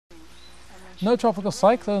No tropical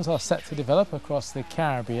cyclones are set to develop across the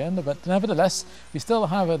Caribbean, but nevertheless, we still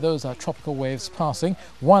have those tropical waves passing,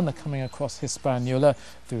 one coming across Hispaniola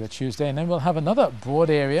through Tuesday, and then we'll have another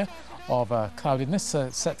broad area of cloudiness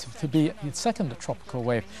set to be the second tropical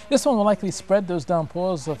wave. This one will likely spread those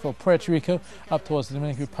downpours for Puerto Rico up towards the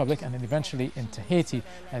Dominican Republic and then eventually into Haiti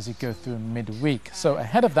as you go through midweek. So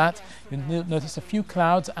ahead of that, you'll notice a few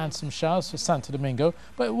clouds and some showers for Santo Domingo,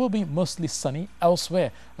 but it will be mostly sunny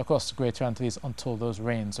elsewhere across the Greater Antilles until those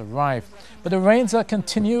rains arrive. But the rains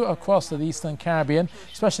continue across the Eastern Caribbean,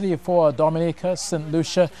 especially for Dominica, St.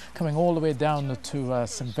 Lucia, coming all the way down to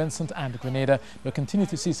St. Vincent and Grenada. We'll continue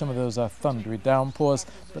to see some of those thundery downpours,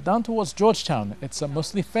 but down towards Georgetown, it's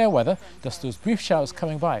mostly fair weather, just those brief showers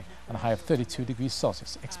coming by, and a high of 32 degrees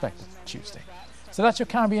Celsius expected Tuesday. So that's your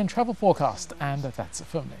Caribbean travel forecast, and that's it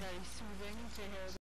from me.